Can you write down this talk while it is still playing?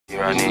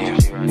Small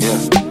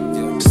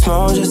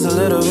just a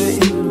little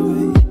bit,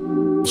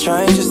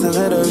 try just a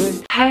little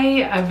bit.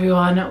 Hey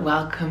everyone,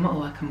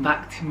 welcome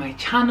back to my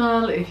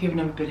channel. If you've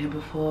never been here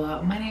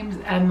before, my name's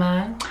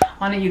Emma.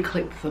 Why don't you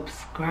click the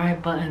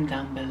subscribe button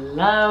down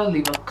below,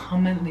 leave a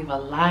comment, leave a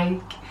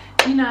like,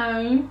 you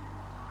know.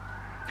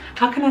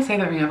 How can I say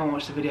that when you haven't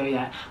watched the video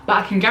yet?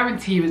 But I can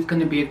guarantee you it's going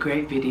to be a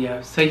great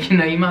video, so you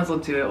know, you might as well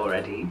do it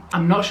already.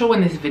 I'm not sure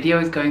when this video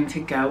is going to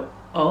go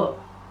up,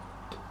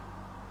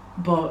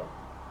 but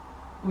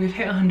we've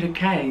hit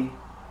 100k.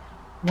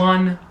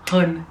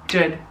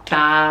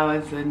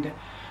 100,000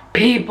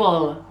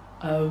 people.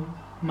 Oh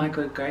my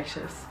good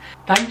gracious.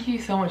 Thank you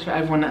so much for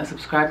everyone that has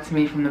subscribed to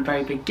me from the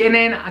very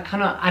beginning.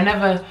 I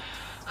never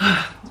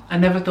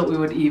thought we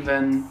would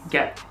even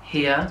get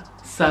here.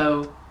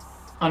 So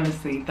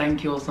honestly,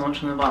 thank you all so much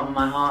from the bottom of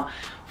my heart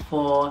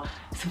for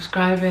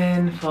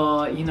subscribing,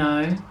 for, you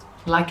know,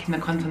 liking the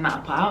content that I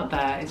put out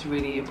there. It's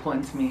really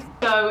important to me.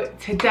 So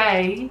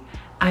today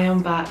I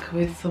am back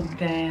with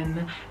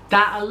something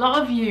that a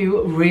lot of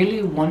you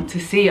really want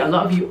to see. A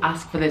lot of you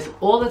ask for this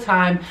all the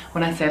time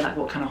when I say, like,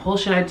 what kind of haul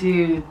should I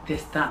do,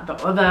 this, that, the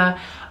other.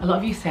 A lot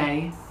of you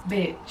say,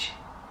 bitch,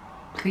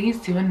 please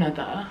do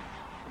another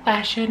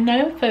Fashion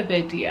Nova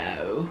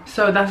video.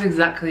 So that's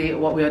exactly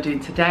what we are doing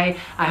today.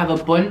 I have a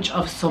bunch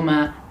of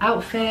summer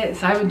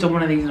outfits. I haven't done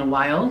one of these in a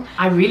while.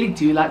 I really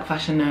do like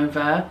Fashion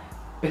Nova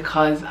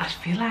because I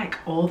feel like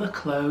all the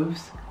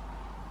clothes,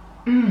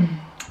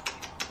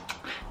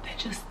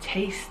 just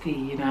tasty,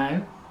 you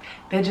know.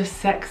 They're just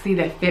sexy,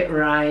 they fit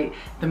right,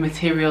 the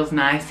material's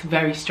nice,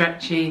 very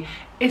stretchy.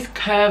 It's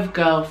curve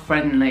girl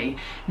friendly.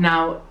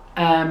 Now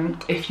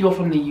if you're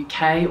from the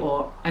UK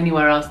or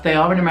anywhere else, they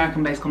are an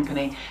American based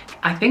company.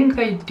 I think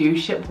they do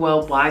ship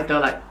worldwide though,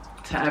 like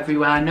to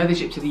everywhere. I know they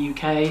ship to the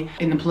UK.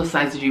 In the plus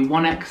size they do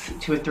 1X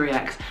to a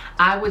 3X.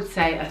 I would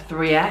say a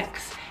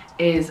 3X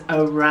is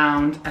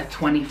around a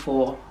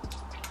 24,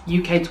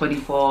 UK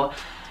 24.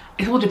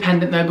 It's all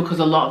dependent though, because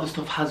a lot of the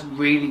stuff has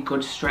really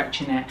good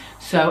stretch in it.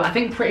 So I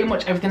think pretty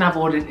much everything I've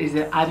ordered is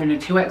either in a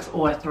 2X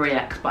or a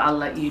 3X, but I'll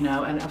let you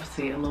know, and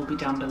obviously it'll all be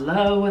down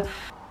below.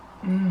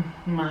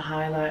 My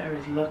highlighter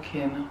is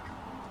looking.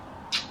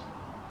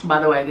 By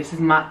the way, this is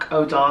MAC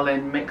Oh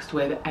Darling mixed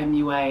with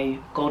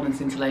MUA Golden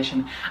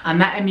Scintillation, and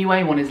that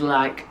MUA one is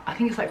like, I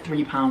think it's like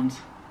 £3.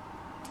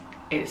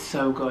 It's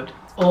so good.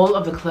 All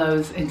of the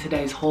clothes in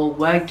today's haul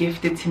were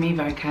gifted to me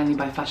very kindly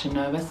by Fashion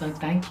Nova, so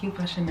thank you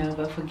Fashion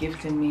Nova for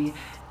gifting me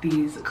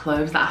these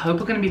clothes that I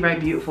hope are going to be very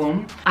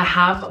beautiful. I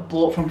have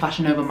bought from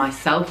Fashion Nova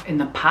myself in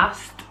the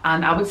past,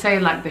 and I would say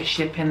like the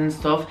shipping and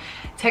stuff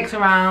takes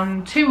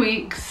around 2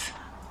 weeks.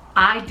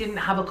 I didn't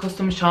have a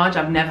customs charge.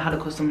 I've never had a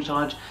customs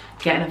charge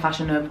getting a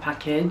Fashion Nova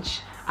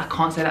package. I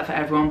can't say that for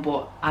everyone,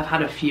 but I've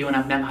had a few and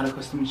I've never had a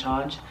customs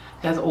charge.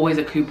 There's always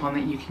a coupon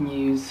that you can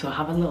use, so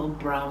have a little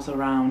browse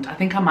around. I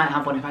think I might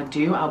have one. If I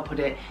do, I'll put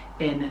it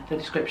in the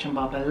description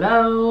bar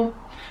below.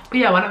 But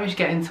yeah, why don't we just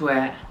get into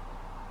it?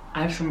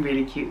 I have some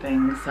really cute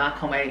things, so I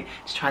can't wait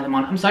to try them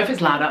on. I'm sorry if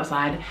it's loud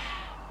outside.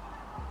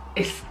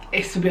 It's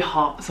a bit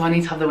hot, so I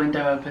need to have the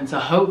window open, so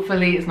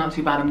hopefully it's not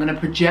too bad. I'm gonna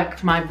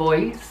project my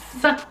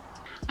voice.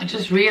 I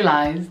just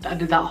realized I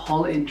did that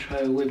whole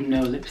intro with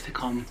no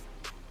lipstick on.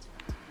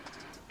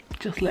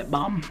 Just lip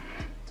balm.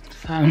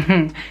 So,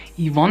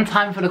 you want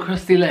time for the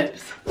crusty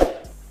lips.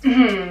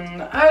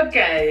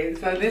 Okay,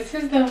 so this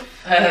is the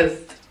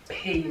first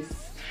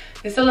piece.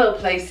 It's a little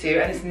play suit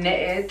and it's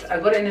knitted. I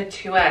got it in a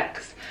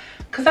 2X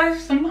because I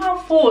somehow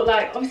thought,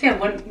 like, obviously I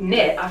want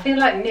knit. I feel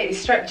like knit is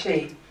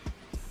stretchy.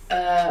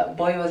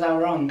 Boy was I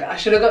wrong. I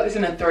should have got this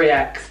in a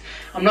 3X.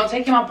 I'm not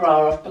taking my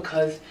bra off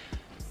because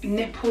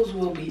nipples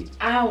will be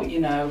out,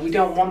 you know. We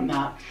don't want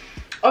that.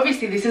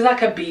 Obviously this is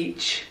like a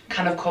beach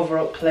kind of cover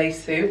up play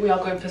suit. We are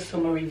going for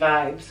summery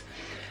vibes.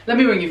 Let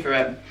me run you through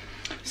it.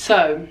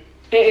 So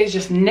it is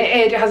just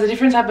knitted. It has a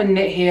different type of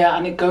knit here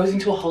and it goes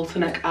into a halter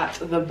neck at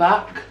the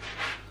back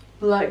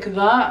like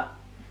that.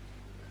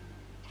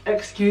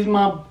 Excuse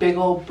my big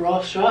old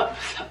bra straps.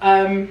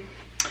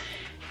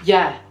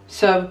 Yeah,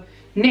 so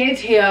knitted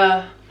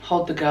here,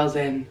 hold the girls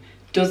in.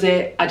 Does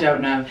it? I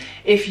don't know.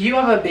 If you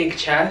have a big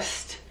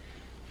chest,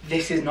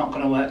 this is not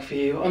gonna work for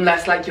you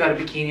unless like you had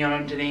a bikini on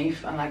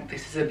underneath and like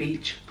this is a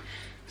beach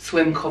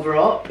swim cover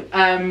up.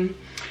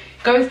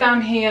 Goes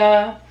down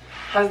here,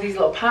 has these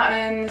little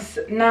patterns.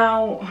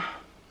 Now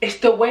it's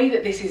the way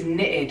that this is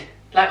knitted,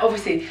 like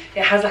obviously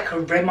it has like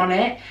a rim on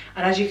it,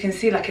 and as you can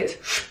see, like it's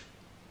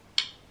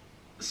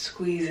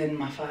squeezing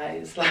my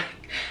thighs, like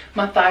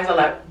my thighs are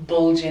like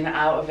bulging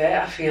out of it.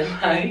 I feel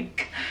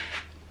like,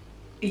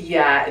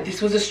 yeah,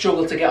 this was a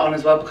struggle to get on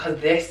as well because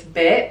this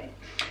bit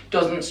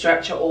doesn't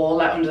stretch at all,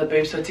 like under the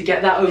boobs. So to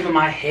get that over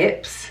my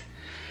hips,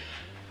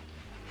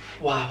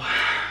 wow.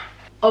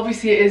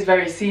 Obviously it is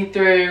very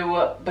see-through,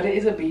 but it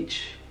is a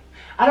beach.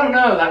 I don't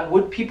know, like,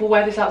 would people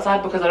wear this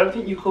outside? Because I don't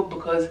think you could,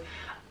 because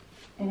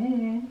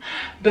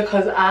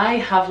I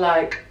have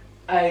like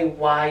a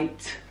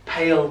white,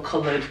 pale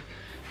coloured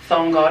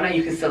thong on, and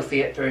you can still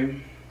see it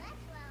through.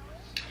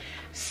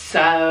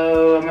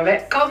 So I'm a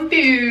bit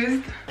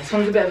confused. This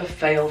one's a bit of a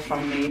fail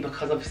from me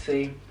because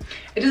obviously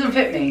it doesn't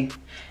fit me.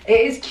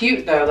 It is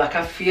cute though, like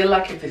I feel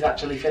like if this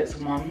actually fits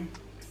someone,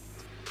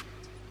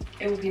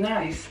 it would be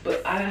nice,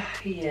 but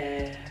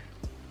yeah,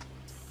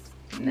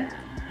 nah.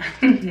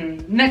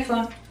 Next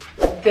one.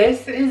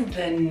 This is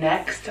the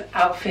next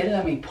outfit.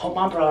 Let me put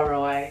my bra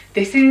away.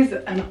 This is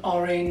an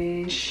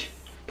orange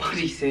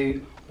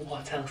bodysuit.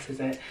 What else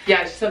is it?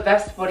 Yeah, it's just a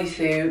vest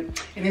bodysuit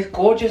in this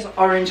gorgeous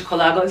orange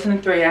colour. I got this in a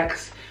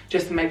 3X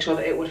just to make sure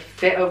that it would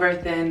fit over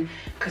everything,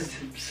 because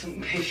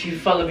if you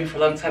follow me for a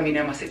long time, you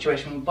know my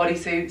situation with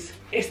bodysuits.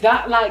 It's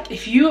that, like,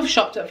 if you have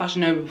shopped at Fashion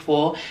Nova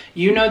before,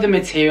 you know the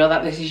material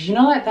that this is. You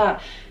know, like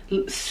that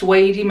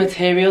suede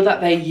material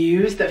that they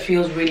use that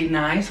feels really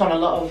nice on a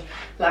lot of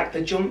like the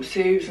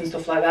jumpsuits and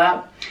stuff like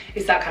that.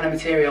 It's that kind of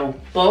material,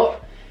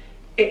 but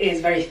it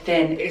is very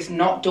thin. It's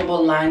not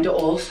double lined at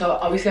all. So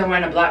obviously I'm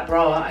wearing a black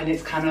bra and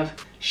it's kind of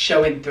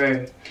showing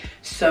through.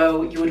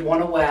 So you would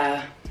want to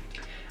wear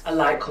a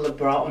light coloured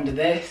bra under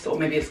this, or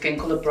maybe a skin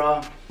coloured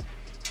bra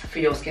for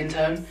your skin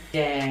tone.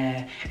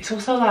 Yeah, it's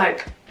also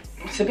like,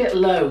 it's a bit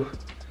low,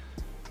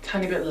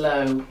 tiny bit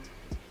low.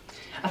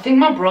 I think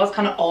my bra's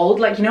kind of old,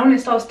 like, you know when it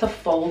starts to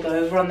fold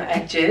over on the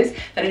edges,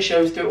 then it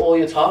shows through all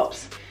your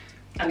tops.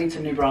 I need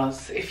some new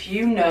bras. If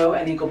you know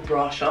any good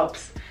bra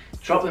shops,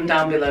 drop them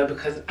down below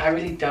because I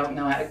really don't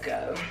know where to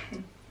go.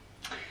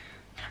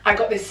 I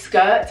got this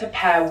skirt to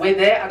pair with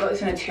it. I got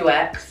this in a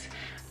 2X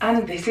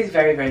and this is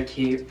very, very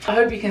cute. I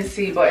hope you can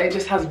see, but it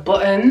just has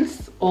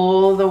buttons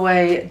all the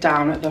way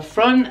down at the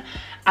front,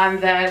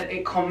 and then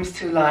it comes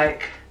to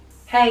like,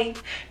 hey,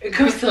 it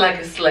comes to like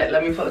a slit.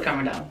 Let me put the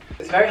camera down.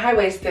 It's very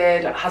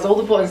high-waisted, has all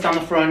the buttons down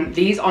the front.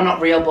 These are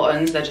not real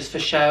buttons, they're just for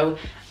show.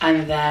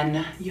 And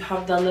then you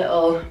have the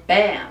little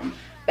bam,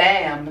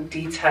 bam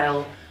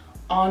detail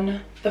on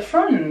the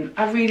front.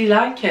 I really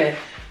like it.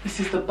 This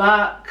is the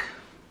back.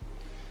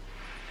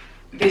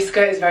 This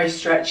skirt is very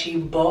stretchy,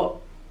 but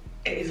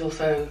it is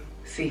also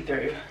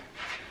see-through.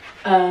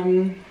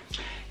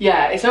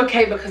 Yeah, it's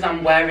okay because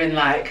I'm wearing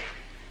like,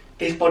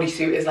 this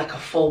bodysuit is like a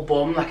full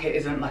bum, like it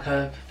isn't like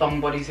a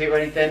thong bodysuit or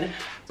anything.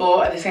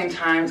 But at the same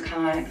time, it's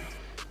kind of like,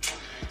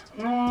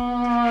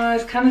 oh,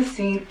 it's kind of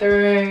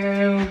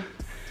see-through.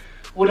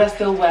 Would I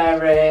still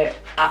wear it?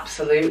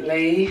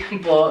 Absolutely.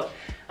 But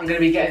I'm going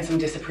to be getting some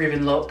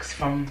disapproving looks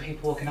from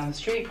people walking down the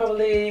street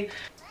probably.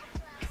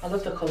 I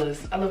love the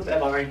colours. I love a bit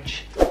of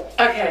orange.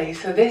 Okay,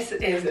 so this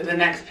is the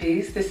next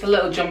piece. This is a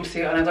little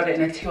jumpsuit and I got it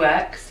in a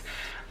 2X.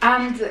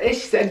 And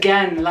it's just,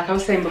 again, like I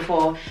was saying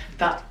before,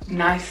 that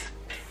nice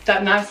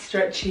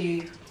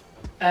stretchy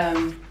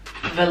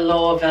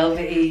velour,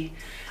 velvety,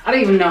 I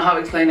don't even know how to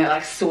explain it,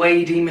 like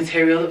suede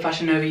material that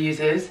Fashion Nova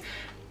uses.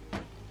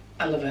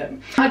 I love it.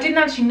 I didn't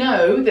actually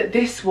know that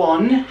this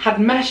one had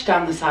mesh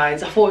down the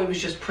sides. I thought it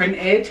was just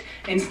printed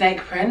in snake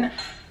print.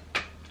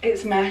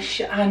 It's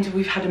mesh and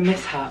we've had a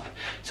mishap.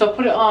 So I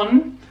put it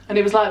on and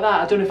it was like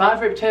that. I don't know if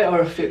I've ripped it or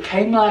if it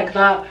came like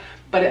that,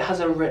 but it has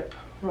a rip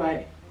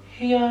right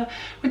here,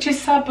 which is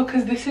sad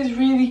because this is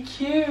really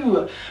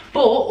cute.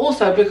 But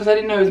also because I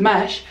didn't know it was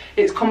mesh,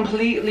 it's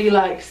completely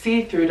like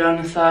see-through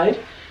down the side.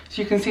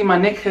 So you can see my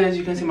knickers,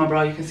 you can see my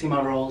bra, you can see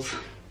my rolls.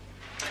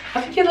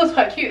 I think it looks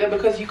quite cute though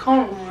because you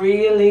can't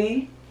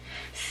really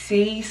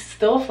see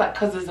stuff, like,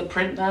 because there's a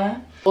print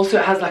there. Also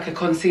it has like a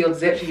concealed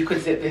zip, so you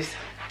could zip this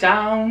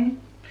down,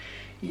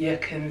 you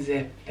can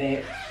zip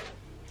it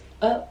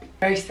up.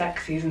 Very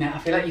sexy, isn't it? I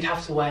feel like you'd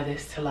have to wear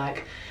this to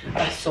like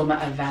a summer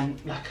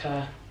event, like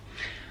a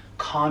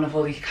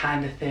carnival-y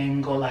kind of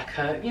thing, or like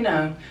a, you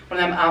know, one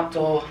of them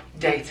outdoor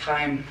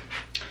daytime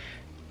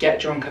get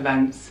drunk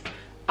events.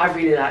 I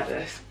really like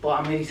this, but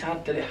I'm really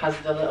sad that it has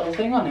the little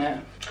thing on it.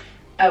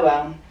 Oh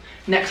well.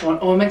 Next one.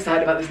 Oh, I'm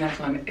excited about this next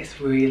one.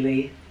 It's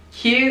really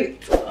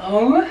cute.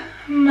 Oh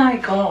my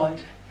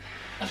god.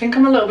 I think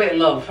I'm a little bit in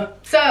love.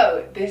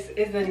 So this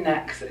is the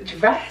next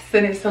dress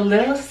and it's a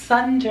little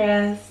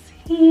sundress.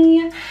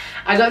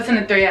 I got this in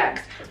a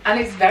 3X and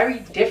it's very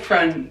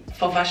different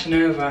for Fashion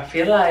Nova. I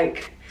feel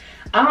like,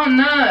 I don't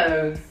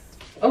know.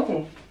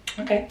 Oh,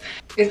 okay.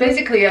 It's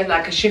basically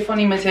like a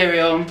chiffon-y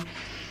material.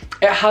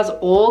 It has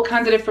all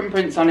kinds of different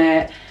prints on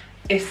it.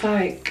 It's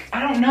like,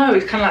 I don't know,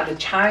 it's kind of like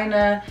the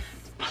China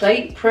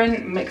plate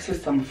print mixed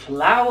with some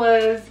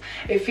flowers.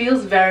 It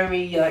feels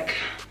very like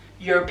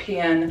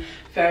European,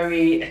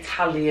 very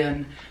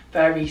Italian,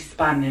 very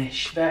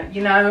Spanish,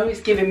 you know, it's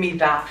giving me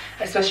that,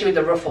 especially with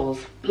the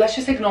ruffles. Let's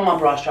just ignore my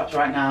bra straps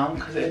right now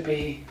because it'd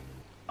be,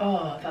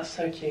 oh, that's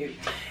so cute.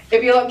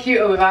 It'd be a lot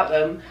cuter without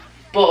them,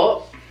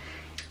 but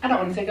I don't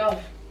want to take it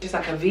off. Just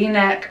like a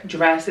V-neck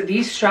dress.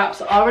 These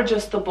straps are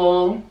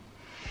adjustable.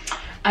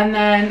 And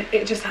then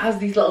it just has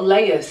these little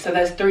layers. So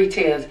there's 3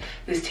 tiers.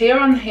 There's tier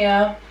on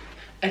here,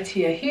 a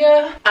tier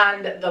here,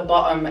 and the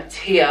bottom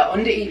tier.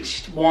 Under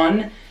each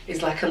one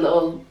is like a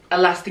little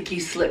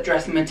elasticy slip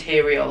dress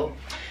material.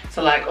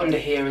 So like under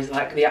here is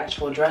like the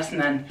actual dress,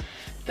 and then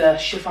the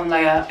chiffon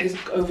layer is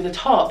over the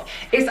top.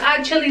 It's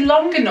actually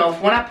long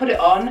enough. When I put it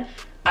on,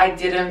 I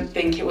didn't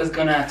think it was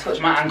gonna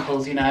touch my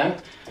ankles, you know.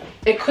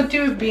 It could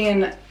do with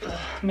being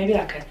maybe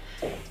like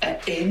an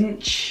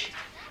inch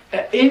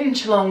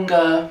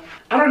longer.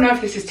 I don't know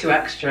if this is too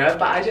extra,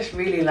 but I just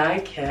really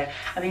like it.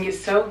 I think it's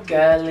so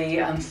girly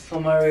and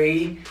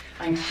summery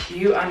and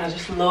cute, and I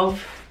just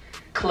love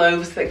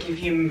clothes that give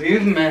you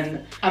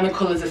movement. And the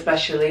colours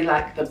especially,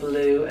 like the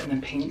blue and the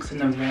pinks and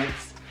the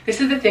reds.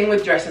 This is the thing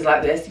with dresses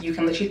like this, you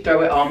can literally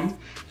throw it on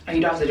and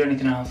you don't have to do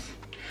anything else.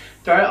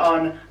 Throw it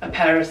on, a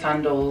pair of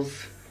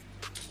sandals,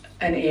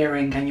 an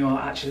earring, and you're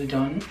actually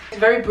done. It's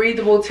very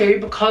breathable too,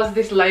 because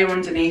this layer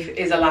underneath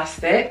is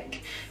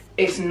elastic.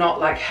 It's not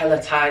like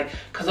hella tight,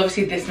 because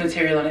obviously this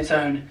material on its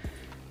own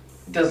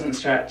doesn't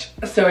stretch.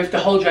 So if the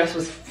whole dress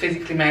was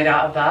physically made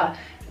out of that,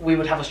 we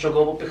would have a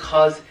struggle, but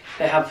because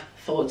they have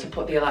thought to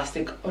put the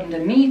elastic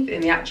underneath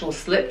in the actual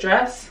slip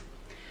dress,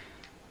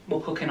 we're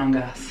cooking on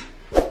gas.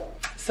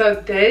 So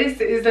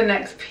this is the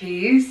next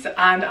piece,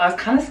 and I was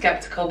kind of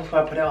skeptical before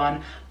I put it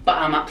on, but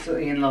I'm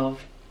absolutely in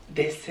love.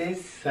 This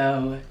is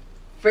so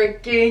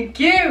freaking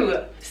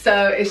cute.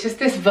 So it's just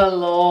this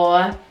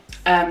velour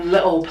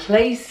little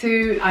play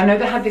suit. I know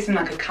they had this in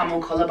like a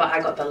camel colour, but I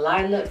got the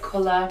lilac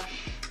colour.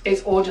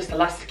 It's all just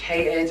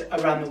elasticated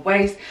around the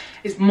waist.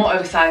 It's more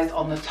oversized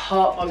on the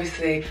top,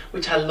 obviously,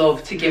 which I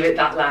love to give it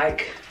that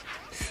like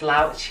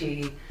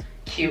slouchy,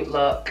 cute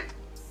look.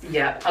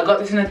 Yeah, I got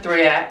this in a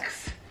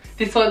 3X.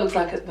 This is what it looks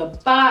like at the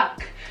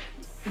back.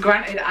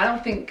 Granted, I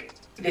don't think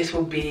this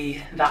would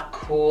be that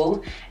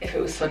cool if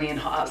it was sunny and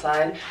hot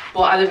outside,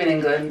 but I live in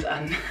England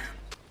and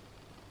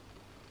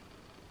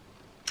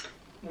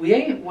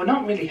we're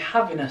not really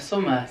having a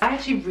summer. I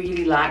actually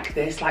really like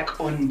this, like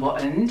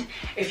unbuttoned.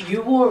 If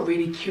you wore a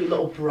really cute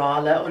little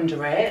bralette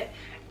under it,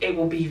 it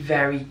will be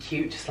very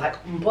cute, just like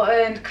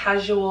unbuttoned,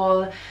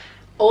 casual.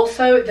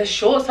 Also, the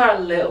shorts are a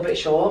little bit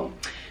short,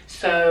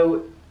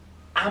 so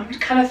I'm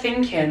kind of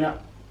thinking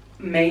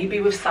maybe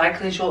with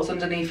cycling shorts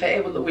underneath it,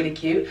 it would look really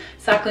cute.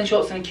 Cycling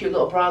shorts and a cute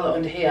little bralette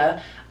under here,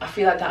 I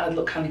feel like that would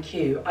look kind of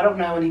cute. I don't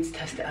know, I need to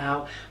test it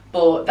out,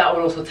 but that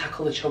would also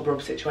tackle the chub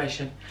rub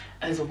situation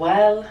as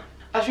well.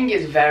 I think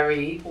it's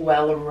very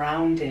well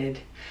rounded,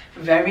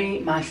 very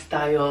my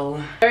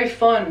style, very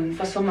fun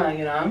for summer,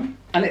 you know?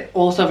 And it's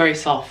also very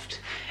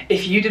soft.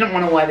 If you didn't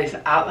want to wear this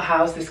out the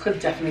house, this could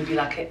definitely be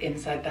like an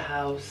inside the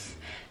house,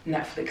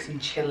 Netflix and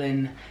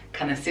chilling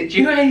kind of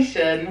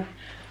situation.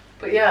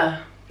 But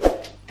yeah,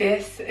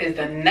 this is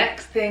the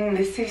next thing.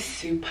 This is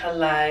super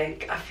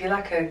like, I feel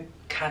like a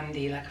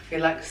candy, like I feel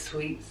like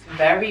sweets,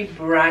 very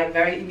bright,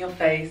 very in your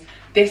face.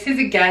 This is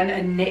again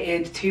a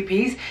knitted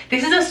two-piece.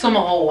 This is a summer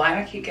haul. Why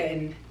do I keep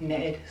getting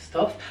knitted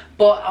stuff?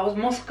 But I was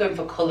mostly going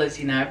for colours,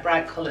 you know,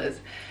 bright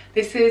colours.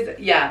 This is,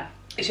 yeah,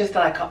 it's just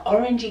like an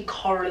orangey,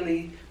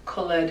 corally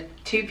coloured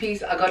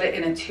two-piece. I got it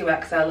in a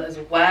 2XL as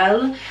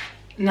well.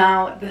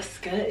 Now, the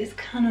skirt is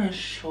kind of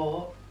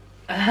short.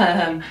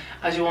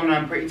 As you all know,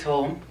 I'm pretty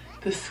tall.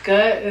 The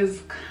skirt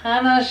is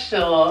kind of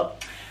short.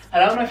 I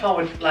don't know if I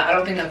would, like, I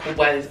don't think I could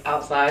wear this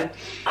outside.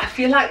 I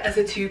feel like as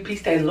a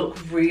two-piece, they look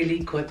really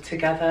good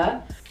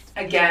together.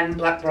 Again,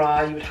 black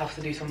bra, you would have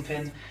to do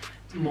something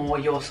more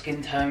your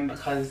skin tone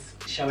because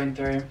showing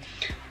through.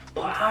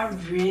 But I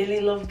really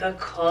love the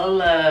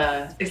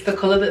colour. It's the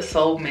colour that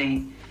sold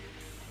me.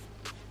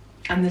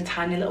 And the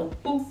tiny little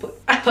boop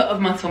of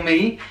my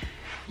tummy.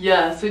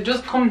 Yeah, so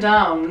just come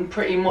down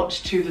pretty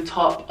much to the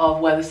top of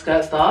where the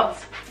skirt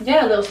starts.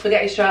 Yeah, little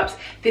spaghetti straps.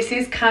 This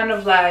is kind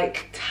of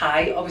like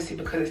tight, obviously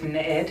because it's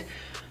knitted.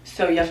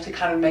 So you have to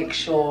kind of make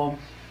sure.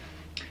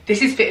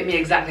 This is fitting me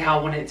exactly how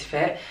I want it to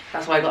fit.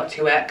 That's why I got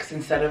 2X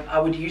instead of, I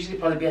would usually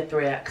probably be a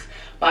 3X.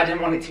 But I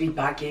didn't want it to be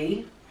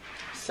baggy.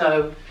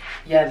 So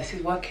yeah, this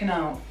is working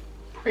out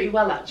pretty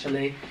well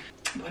actually.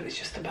 But it's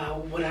just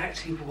about would I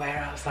actually wear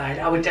it outside.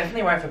 I would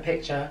definitely wear it for a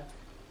picture.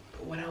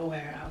 But would I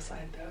wear it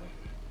outside though?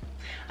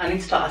 I need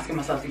to start asking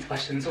myself these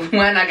questions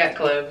when I get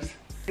clothes.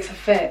 It's a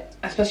fit,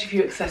 especially if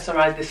you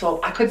accessorize this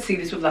up. I could see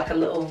this with like a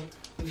little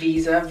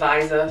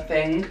visor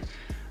thing.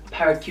 A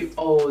pair of cute,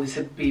 oh, this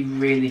would be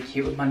really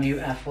cute with my new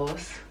Air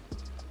Force.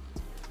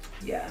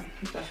 Yeah,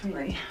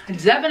 definitely.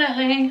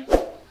 Definitely.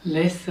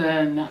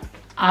 Listen,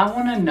 I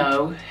want to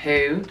know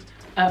who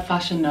at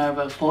Fashion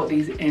Nova thought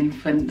these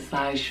infant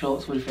size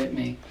shorts would fit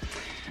me.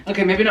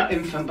 Okay, maybe not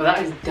infant, but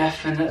that is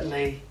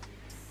definitely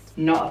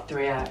not a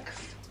 3X.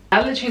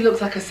 That literally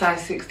looks like a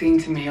size 16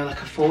 to me, or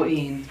like a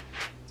 14.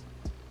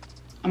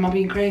 Am I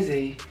being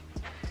crazy?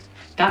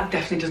 That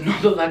definitely does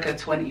not look like a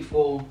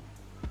 24.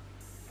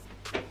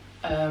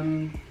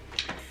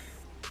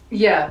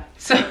 Yeah,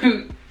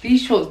 so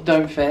these shorts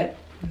don't fit.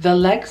 The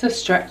legs are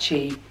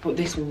stretchy, but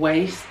this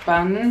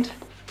waistband,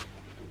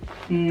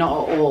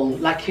 not at all.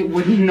 Like it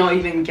would not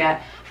even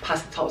get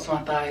past the tops of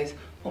my thighs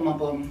or my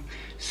bum.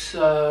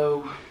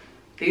 So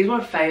these were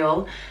a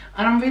fail.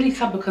 And I'm really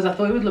sad because I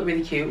thought it would look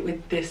really cute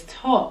with this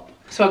top.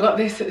 So I got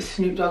this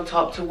Snoop Dogg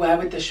top to wear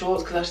with the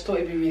shorts because I just thought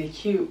it'd be really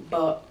cute,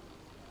 but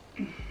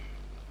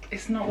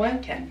it's not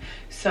working.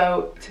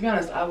 So to be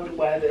honest, I would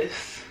wear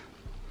this.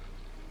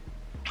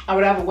 I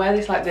would either wear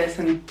this like this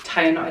and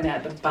tie a knot in it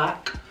at the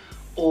back,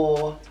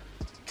 or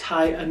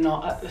tie a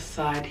knot at the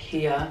side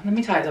here. Let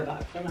me tie it at the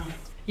back for now.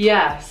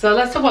 Yeah, so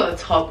let's talk about the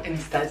top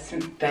instead,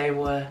 since they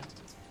were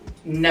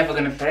never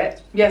gonna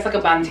fit. Yeah, it's like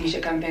a band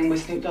t-shirt kind of thing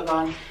with Snoop Dogg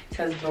on. It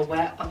says the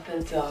wet of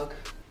the dog.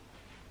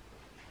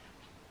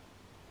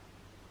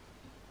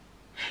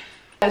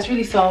 It's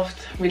really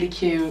soft, really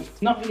cute.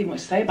 Not really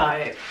much to say about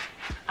it.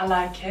 I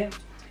like it.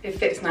 It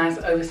fits nice,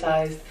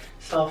 oversized,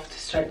 soft,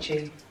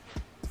 stretchy.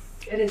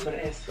 It is what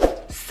it is.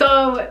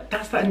 So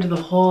that's the end of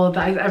the haul.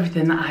 That is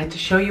everything that I had to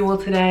show you all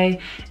today.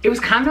 It was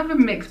kind of a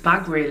mixed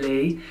bag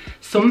really.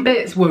 Some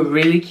bits were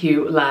really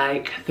cute,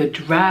 like the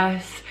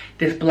dress,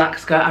 this black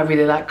skirt I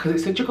really like because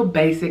it's such a good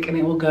basic and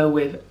it will go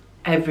with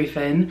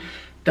everything.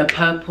 The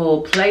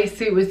purple play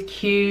suit was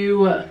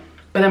cute.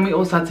 But then we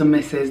also had some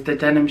misses, the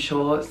denim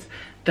shorts.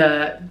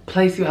 The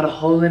play suit had a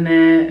hole in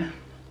it.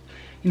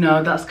 You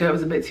know, that skirt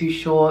was a bit too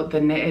short,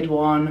 the knitted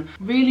one.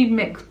 Really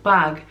mixed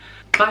bag.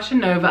 Fashion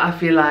Nova, I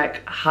feel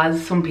like,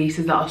 has some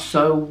pieces that are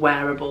so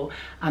wearable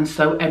and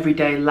so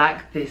everyday,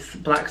 like this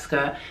black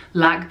skirt,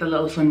 like the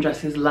little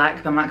sundresses,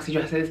 like the maxi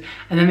dresses.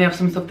 And then they have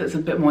some stuff that's a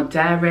bit more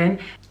daring.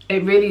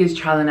 It really is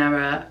trial and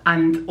error.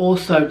 And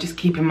also, just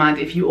keep in mind,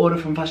 if you order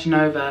from Fashion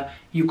Nova,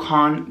 you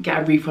can't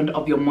get a refund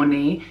of your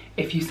money.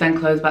 If you send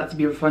clothes back to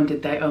be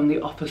refunded, they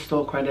only offer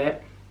store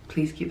credit.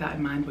 Please keep that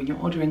in mind when you're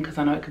ordering, because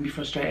I know it can be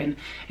frustrating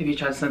if you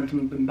try to send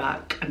something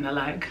back and they're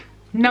like,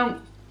 no,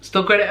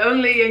 store credit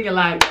only, and you're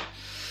like,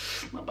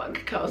 my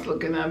bank account's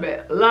looking a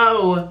bit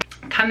low.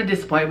 Kind of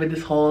disappointed with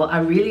this haul. I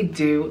really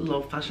do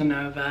love Fashion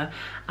Nova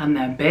and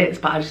their bits,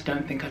 but I just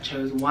don't think I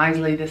chose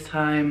wisely this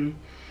time.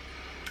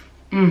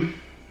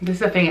 This is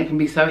the thing, it can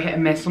be so hit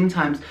and miss.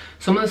 Sometimes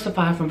some of the stuff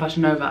I have from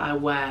Fashion Nova I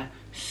wear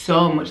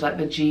so much, like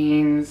the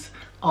jeans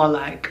are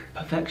like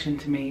perfection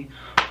to me,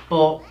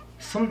 but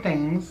some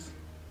things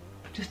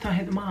just don't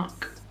hit the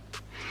mark.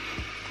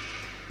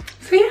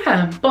 So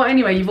yeah, but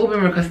anyway, you've all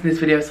been requesting this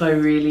video, so I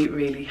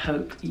really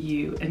hope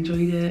you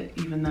enjoyed it,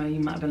 even though you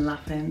might have been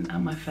laughing at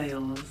my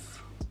fails.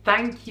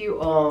 Thank you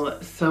all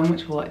so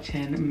much for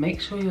watching.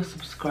 Make sure you're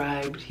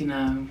subscribed. You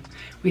know,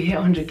 we hit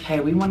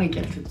 100k, we want to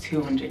get to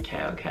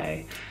 200k.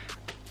 Okay,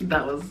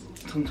 that was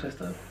tongue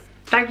twister.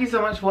 Thank you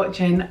so much for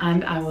watching,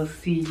 and I will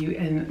see you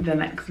in the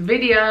next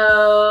video.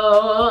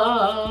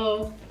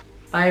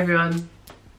 Bye everyone.